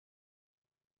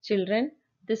Children,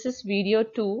 this is video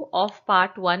 2 of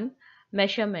part 1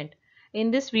 measurement.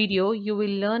 In this video, you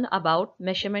will learn about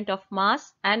measurement of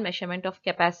mass and measurement of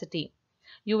capacity.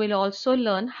 You will also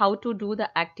learn how to do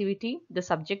the activity, the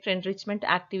subject enrichment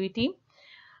activity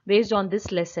based on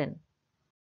this lesson.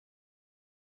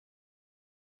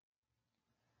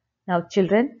 Now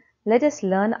children, let us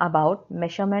learn about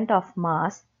measurement of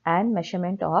mass and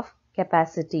measurement of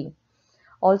capacity.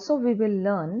 Also, we will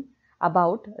learn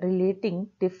about relating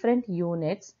different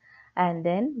units and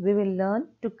then we will learn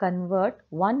to convert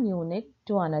one unit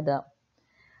to another.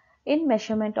 In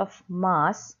measurement of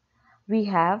mass, we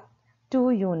have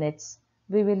two units.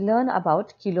 We will learn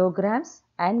about kilograms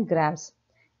and grams.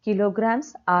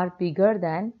 Kilograms are bigger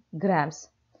than grams.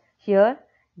 Here,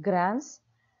 grams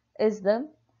is the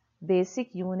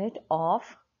basic unit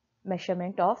of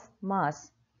measurement of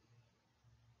mass.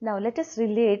 Now let us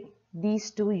relate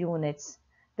these two units.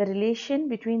 The relation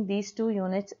between these two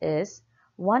units is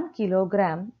 1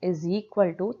 kilogram is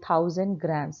equal to 1000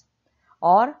 grams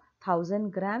or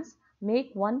 1000 grams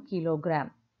make 1 kilogram.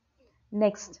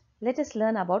 Next, let us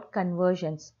learn about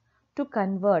conversions. To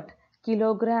convert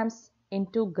kilograms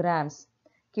into grams,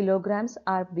 kilograms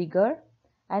are bigger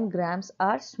and grams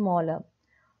are smaller.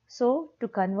 So, to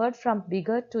convert from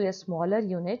bigger to a smaller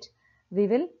unit, we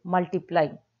will multiply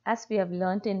as we have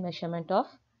learnt in measurement of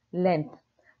length.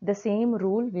 The same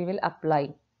rule we will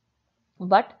apply.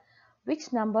 But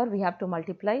which number we have to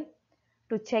multiply?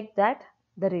 To check that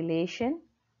the relation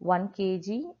 1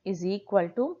 kg is equal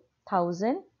to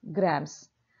 1000 grams.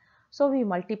 So, we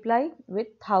multiply with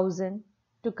 1000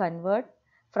 to convert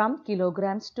from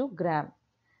kilograms to gram.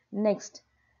 Next,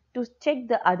 to check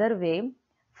the other way,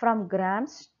 from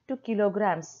grams to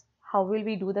kilograms, how will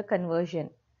we do the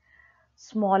conversion?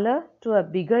 Smaller to a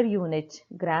bigger unit,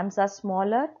 grams are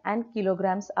smaller and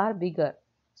kilograms are bigger.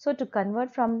 So to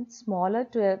convert from smaller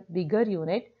to a bigger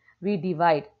unit, we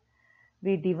divide.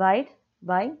 We divide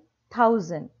by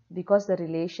 1000 because the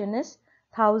relation is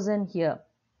 1000 here.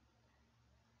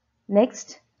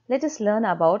 Next, let us learn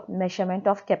about measurement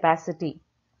of capacity.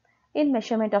 In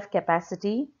measurement of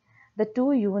capacity, the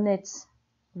two units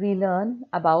we learn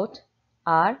about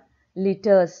are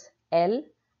liters L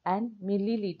and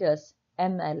milliliters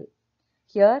ml.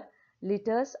 Here,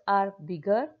 liters are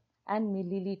bigger and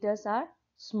milliliters are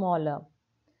smaller.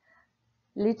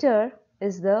 Liter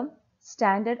is the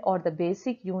standard or the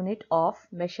basic unit of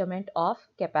measurement of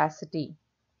capacity.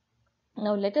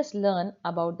 Now let us learn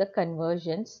about the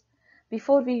conversions.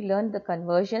 Before we learn the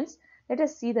conversions, let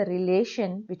us see the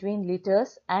relation between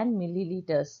liters and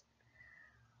milliliters.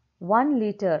 1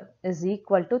 liter is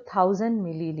equal to 1000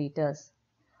 milliliters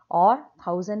or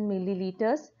 1000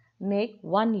 milliliters make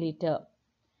 1 liter.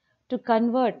 To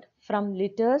convert from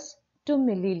liters to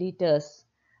milliliters,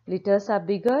 liters are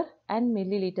bigger and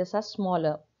milliliters are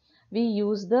smaller. We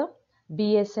use the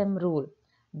BSM rule,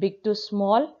 big to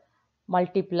small,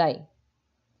 multiply.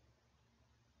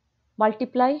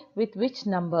 Multiply with which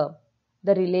number?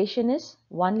 The relation is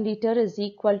 1 liter is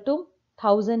equal to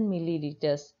 1000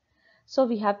 milliliters. So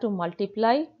we have to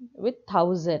multiply with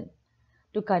 1000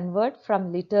 to convert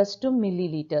from liters to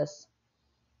milliliters.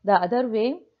 The other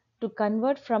way, to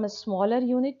convert from a smaller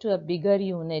unit to a bigger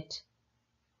unit.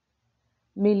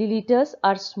 Milliliters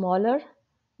are smaller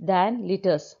than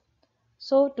liters.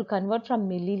 So to convert from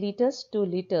milliliters to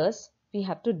liters, we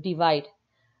have to divide.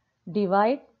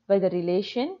 Divide by the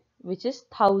relation which is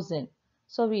 1000.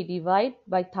 So we divide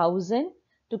by 1000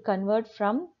 to convert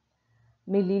from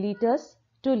milliliters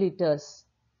to liters.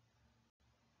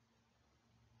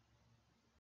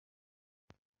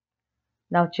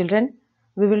 Now children,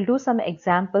 we will do some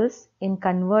examples in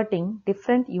converting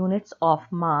different units of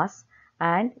mass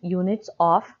and units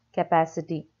of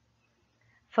capacity.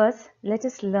 First, let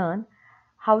us learn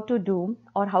how to do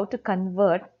or how to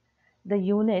convert the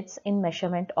units in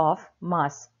measurement of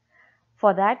mass.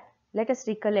 For that, let us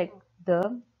recollect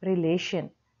the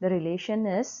relation. The relation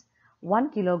is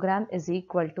 1 kilogram is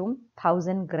equal to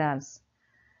 1000 grams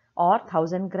or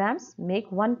 1000 grams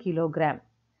make 1 kilogram.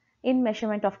 In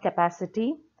measurement of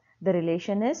capacity, the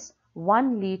relation is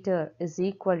 1 liter is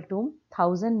equal to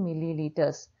 1000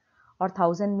 milliliters or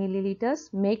 1000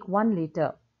 milliliters make 1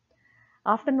 liter.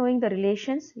 After knowing the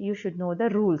relations, you should know the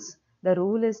rules. The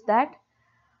rule is that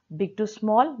big to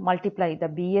small multiply, the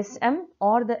BSM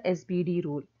or the SBD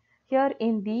rule. Here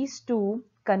in these two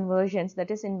conversions,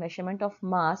 that is in measurement of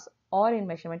mass or in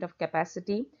measurement of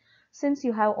capacity, since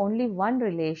you have only one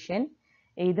relation,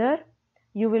 either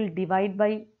you will divide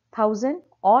by 1000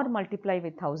 or multiply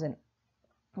with 1000.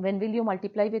 When will you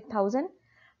multiply with 1000?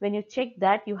 When you check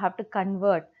that you have to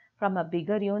convert from a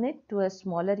bigger unit to a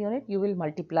smaller unit, you will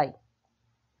multiply.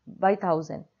 by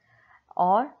 1000.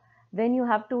 Or when you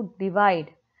have to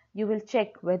divide, you will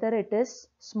check whether it is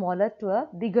smaller to a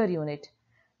bigger unit.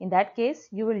 In that case,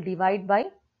 you will divide by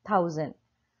 1000.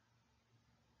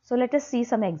 So let us see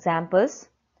some examples.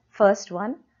 First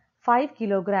one, 5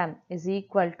 kilogram is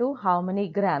equal to how many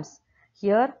grams?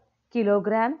 Here,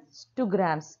 kilograms to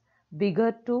grams,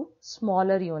 bigger to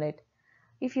smaller unit.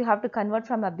 If you have to convert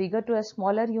from a bigger to a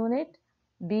smaller unit,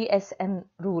 BSM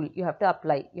rule you have to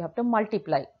apply. You have to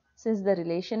multiply. Since the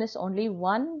relation is only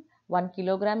 1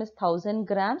 kilogram is 1000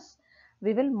 grams,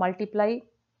 we will multiply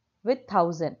with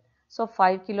 1000. So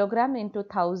 5 kilogram into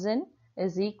 1000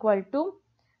 is equal to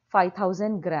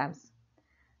 5000 grams.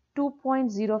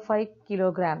 2.05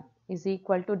 kilogram is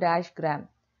equal to dash gram.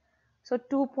 So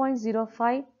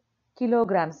 2.05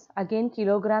 kilograms, again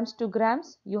kilograms to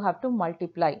grams, you have to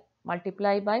multiply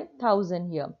by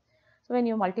 1000 here. So when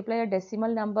you multiply a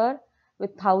decimal number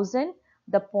with 1000,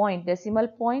 the decimal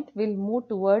point will move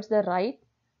towards the right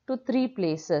to 3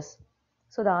 places.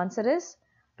 So the answer is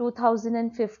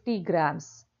 2050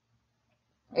 grams.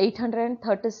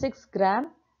 836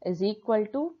 gram is equal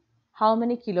to how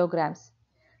many kilograms?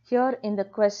 Here in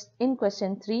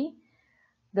question 3,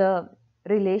 the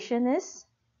relation is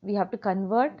we have to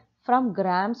convert from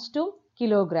grams to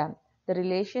kilogram. The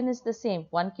relation is the same.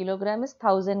 1 kilogram is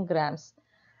 1000 grams.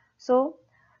 So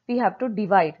we have to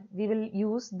divide. We will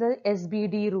use the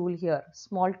SBD rule here.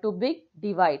 Small to big,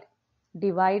 divide.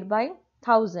 Divide by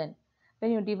 1000.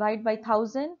 When you divide by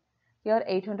 1000, here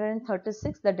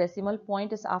 836, the decimal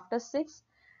point is after 6.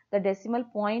 The decimal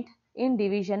point in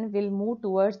division will move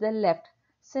towards the left.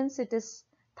 Since it is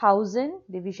 1000,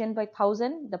 division by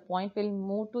 1000, the point will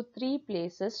move to 3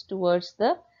 places towards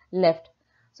the left.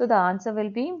 So the answer will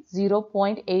be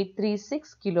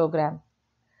 0.836 kilogram.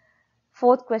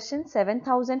 Fourth question,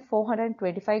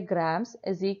 7425 grams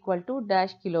is equal to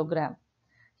dash kilogram.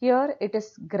 Here it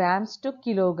is grams to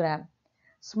kilogram.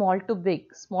 Small to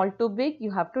big. Small to big,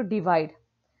 you have to divide.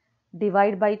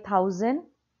 Divide by 1000.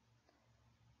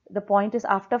 The point is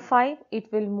after 5.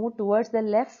 It will move towards the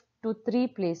left to 3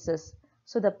 places.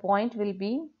 So the point will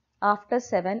be after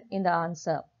 7 in the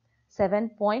answer.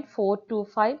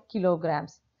 7.425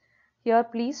 kilograms. Here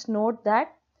please note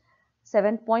that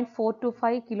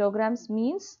 7.425 kilograms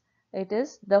means it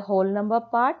is the whole number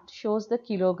part shows the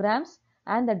kilograms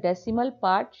and the decimal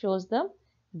part shows the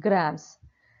grams.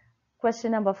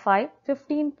 Question number 5,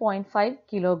 15.5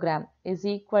 kilogram is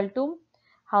equal to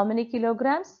how many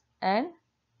kilograms and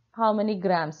how many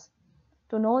grams?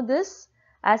 To know this,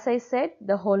 as I said,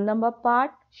 the whole number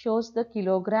part shows the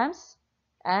kilograms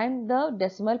and the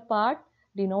decimal part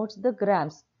denotes the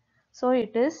grams. So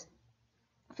it is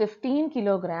 15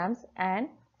 kilograms and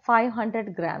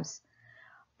 500 grams.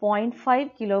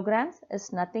 0.5 kilograms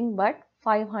is nothing but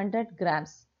 500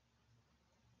 grams.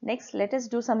 Next, let us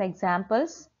do some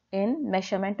examples in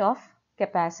measurement of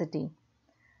capacity.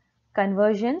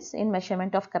 Conversions in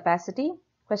measurement of capacity.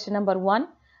 Question number 1,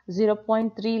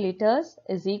 0.3 liters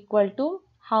is equal to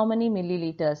how many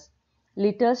milliliters?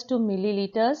 Liters to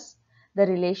milliliters, the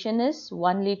relation is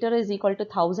 1 liter is equal to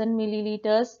 1000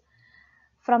 milliliters.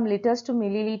 From liters to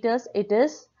milliliters, it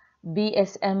is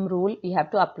BSM rule we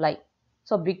have to apply.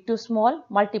 So big to small,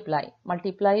 multiply.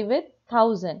 Multiply with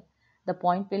 1000. The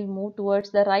point will move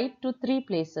towards the right to 3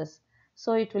 places.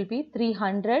 So it will be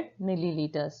 300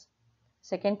 milliliters.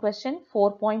 Second question,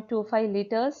 4.25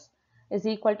 liters is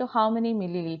equal to how many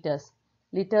milliliters?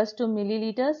 Liters to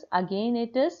milliliters, again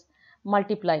it is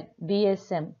multiply,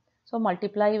 BSM. So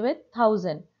multiply with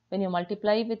 1000. When you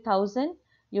multiply with 1000,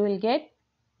 you will get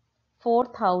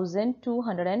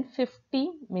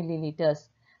 4250 milliliters.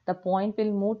 The point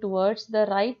will move towards the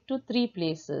right to 3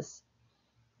 places.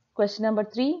 Question number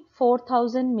 3,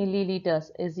 4000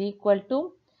 milliliters is equal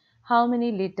to how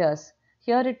many liters?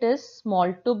 Here it is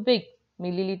small to big.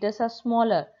 Milliliters are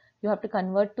smaller. You have to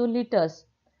convert to liters.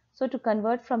 So to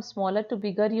convert from smaller to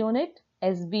bigger unit,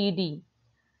 SBD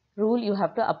rule you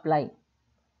have to apply.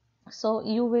 So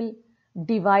you will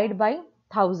divide by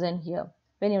 1000 here.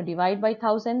 When you divide by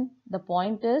 1000, the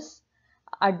point is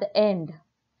at the end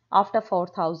after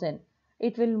 4000.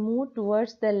 It will move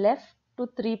towards the left to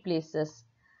 3 places.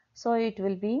 So it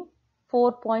will be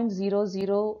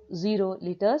 4.000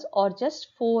 liters or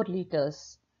just 4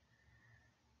 liters.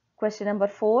 Question number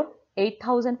 4,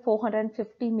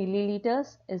 8450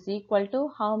 milliliters is equal to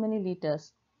how many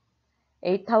liters?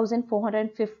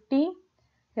 8450,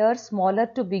 here smaller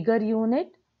to bigger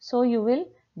unit, so you will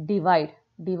divide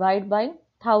by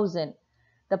 1000.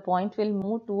 The point will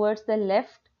move towards the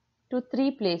left to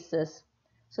 3 places.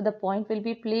 So the point will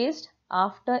be placed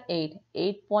after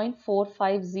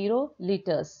 8.450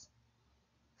 liters.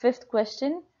 Fifth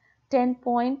question,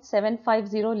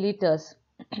 10.750 liters.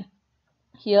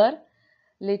 Here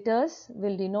liters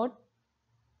will denote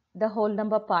the whole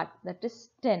number part, that is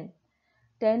 10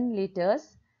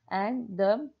 liters, and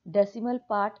the decimal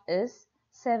part is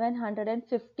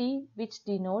 750, which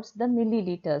denotes the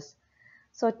milliliters.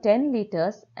 So 10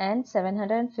 liters and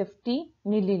 750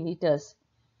 milliliters.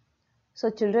 So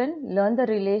children, learn the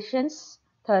relations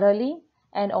thoroughly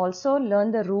and also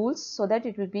learn the rules so that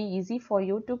it will be easy for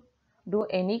you to do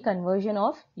any conversion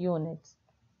of units.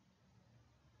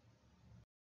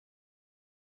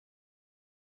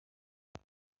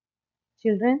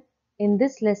 Children, in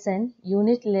this lesson,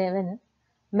 Unit 11,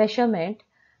 Measurement,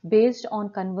 based on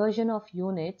conversion of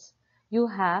units, you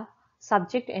have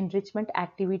Subject Enrichment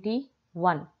Activity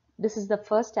 1. This is the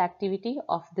first activity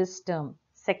of this term,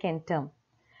 second term.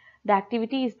 The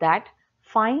activity is that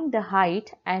find the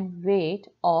height and weight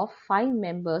of 5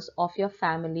 members of your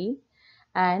family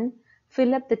and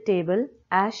fill up the table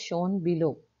as shown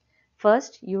below.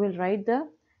 First, you will write the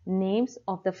names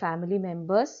of the family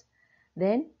members,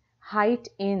 then height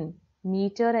in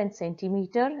meter and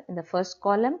centimeter in the first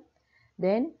column,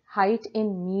 then height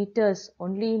in meters,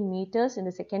 only in meters in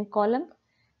the second column,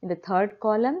 in the third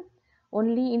column,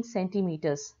 only in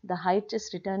centimeters. The height is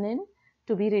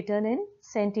to be written in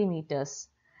centimeters.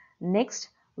 Next,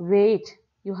 weight.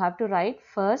 You have to write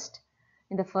first,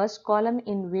 in the first column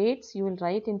in weights, you will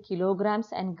write in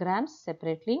kilograms and grams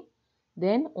separately.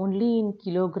 Then only in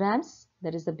kilograms,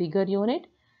 that is the bigger unit,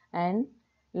 and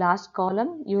last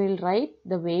column you will write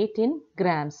the weight in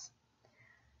grams.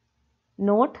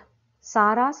 Note,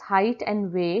 Sarah's height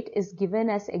and weight is given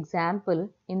as example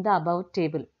in the above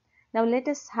table. Now let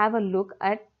us have a look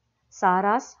at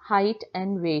Sarah's height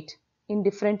and weight in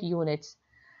different units.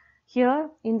 Here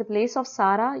in the place of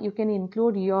Sarah, you can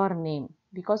include your name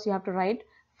because you have to write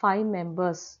 5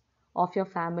 members of your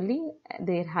family,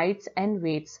 their heights and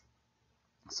weights.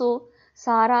 So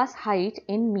Sarah's height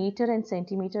in meter and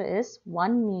centimeter is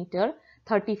 1 meter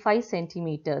 35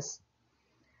 centimeters.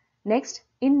 Next,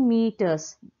 in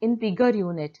meters, in bigger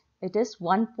unit, it is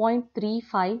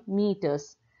 1.35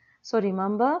 meters. So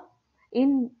remember,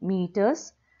 in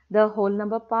meters, the whole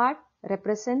number part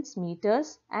represents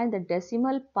meters and the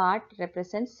decimal part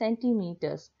represents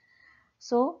centimeters.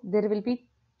 So there will be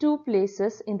 2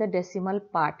 places in the decimal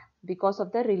part because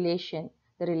of the relation.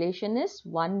 The relation is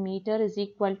 1 meter is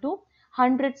equal to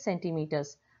 100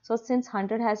 centimeters. So since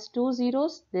 100 has 2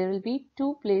 zeros, there will be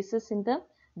 2 places in the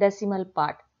decimal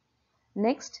part.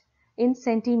 Next, in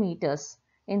centimeters.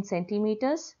 In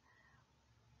centimeters,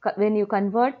 when you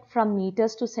convert from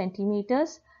meters to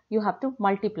centimeters, you have to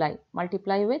multiply.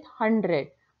 Multiply with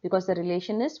 100 because the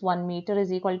relation is 1 meter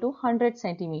is equal to 100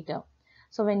 centimeter.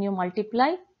 So when you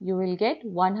multiply, you will get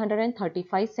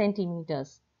 135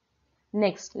 centimeters.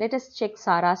 Next, let us check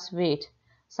Sarah's weight.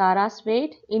 Sarah's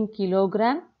weight in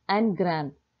kilogram and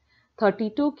gram.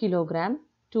 32 kilogram,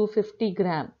 250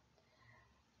 gram.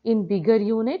 In bigger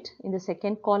unit, in the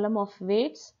second column of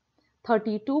weights,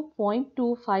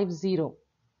 32.250.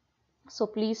 So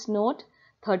please note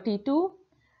 32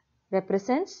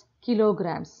 represents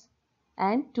kilograms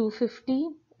and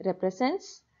 250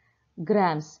 represents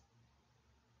grams.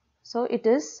 So it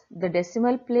is the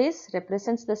decimal place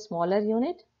represents the smaller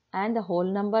unit and the whole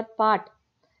number part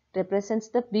represents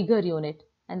the bigger unit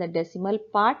and the decimal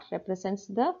part represents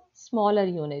the smaller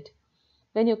unit.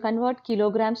 When you convert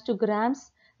kilograms to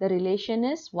grams, the relation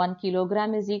is 1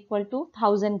 kilogram is equal to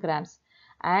 1000 grams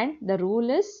and the rule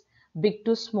is big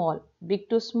to small. Big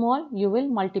to small you will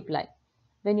multiply.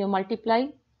 When you multiply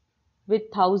with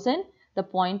 1000, the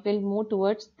point will move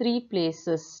towards 3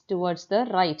 places towards the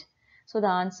right. So the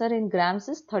answer in grams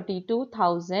is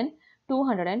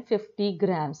 32,250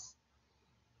 grams.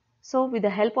 So with the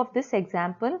help of this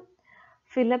example,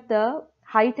 fill up the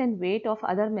height and weight of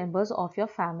other members of your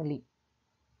family.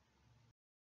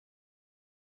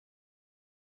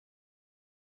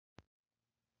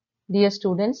 Dear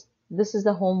students, this is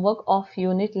the homework of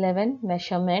Unit 11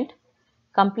 Measurement.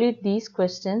 Complete these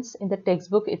questions in the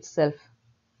textbook itself.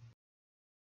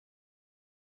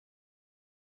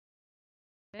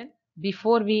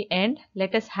 Before we end,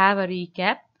 let us have a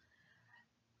recap.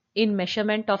 In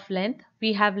measurement of length,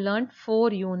 we have learned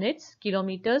 4 units: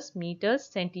 kilometers, meters,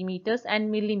 centimeters and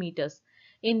millimeters.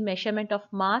 In measurement of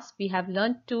mass, we have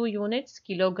learned 2 units: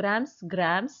 kilograms,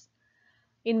 grams.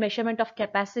 In measurement of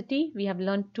capacity, we have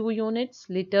learned 2 units: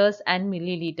 liters and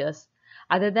milliliters.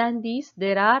 Other than these,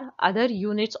 there are other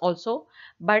units also,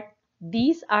 but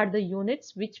these are the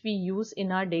units which we use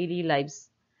in our daily lives.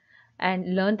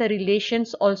 And learn the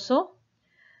relations also.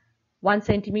 1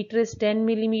 centimeter is 10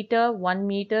 millimeter, 1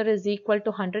 meter is equal to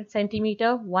 100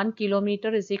 centimeter, 1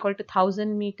 kilometer is equal to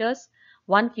 1000 meters,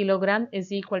 1 kilogram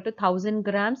is equal to 1000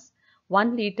 grams,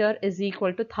 1 liter is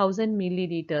equal to 1000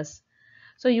 milliliters.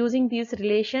 So using these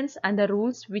relations and the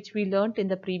rules which we learnt in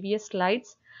the previous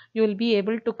slides, you will be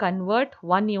able to convert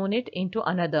one unit into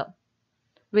another.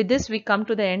 With this, we come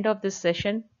to the end of this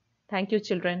session. Thank you,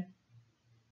 children.